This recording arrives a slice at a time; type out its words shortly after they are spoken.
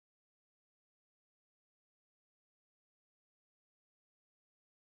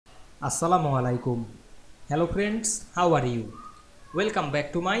Assalamu Walaikum. Hello friends, how are you? Welcome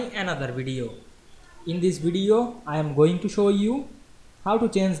back to my another video. In this video, I am going to show you how to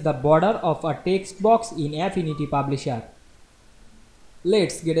change the border of a text box in Affinity Publisher.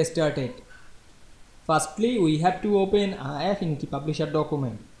 Let's get started. Firstly, we have to open a Affinity Publisher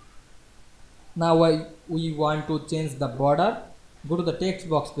document. Now we want to change the border. Go to the text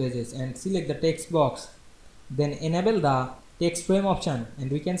box pages and select the text box. Then enable the text frame option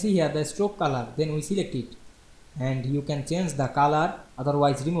and we can see here the stroke color. Then we select it and you can change the color,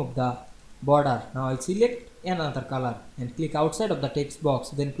 otherwise remove the border. Now I select another color and click outside of the text box,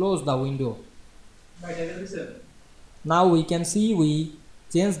 then close the window. Now we can see we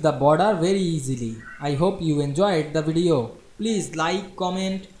change the border very easily. I hope you enjoyed the video. Please like,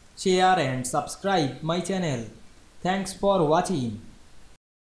 comment, share and subscribe my channel. Thanks for watching.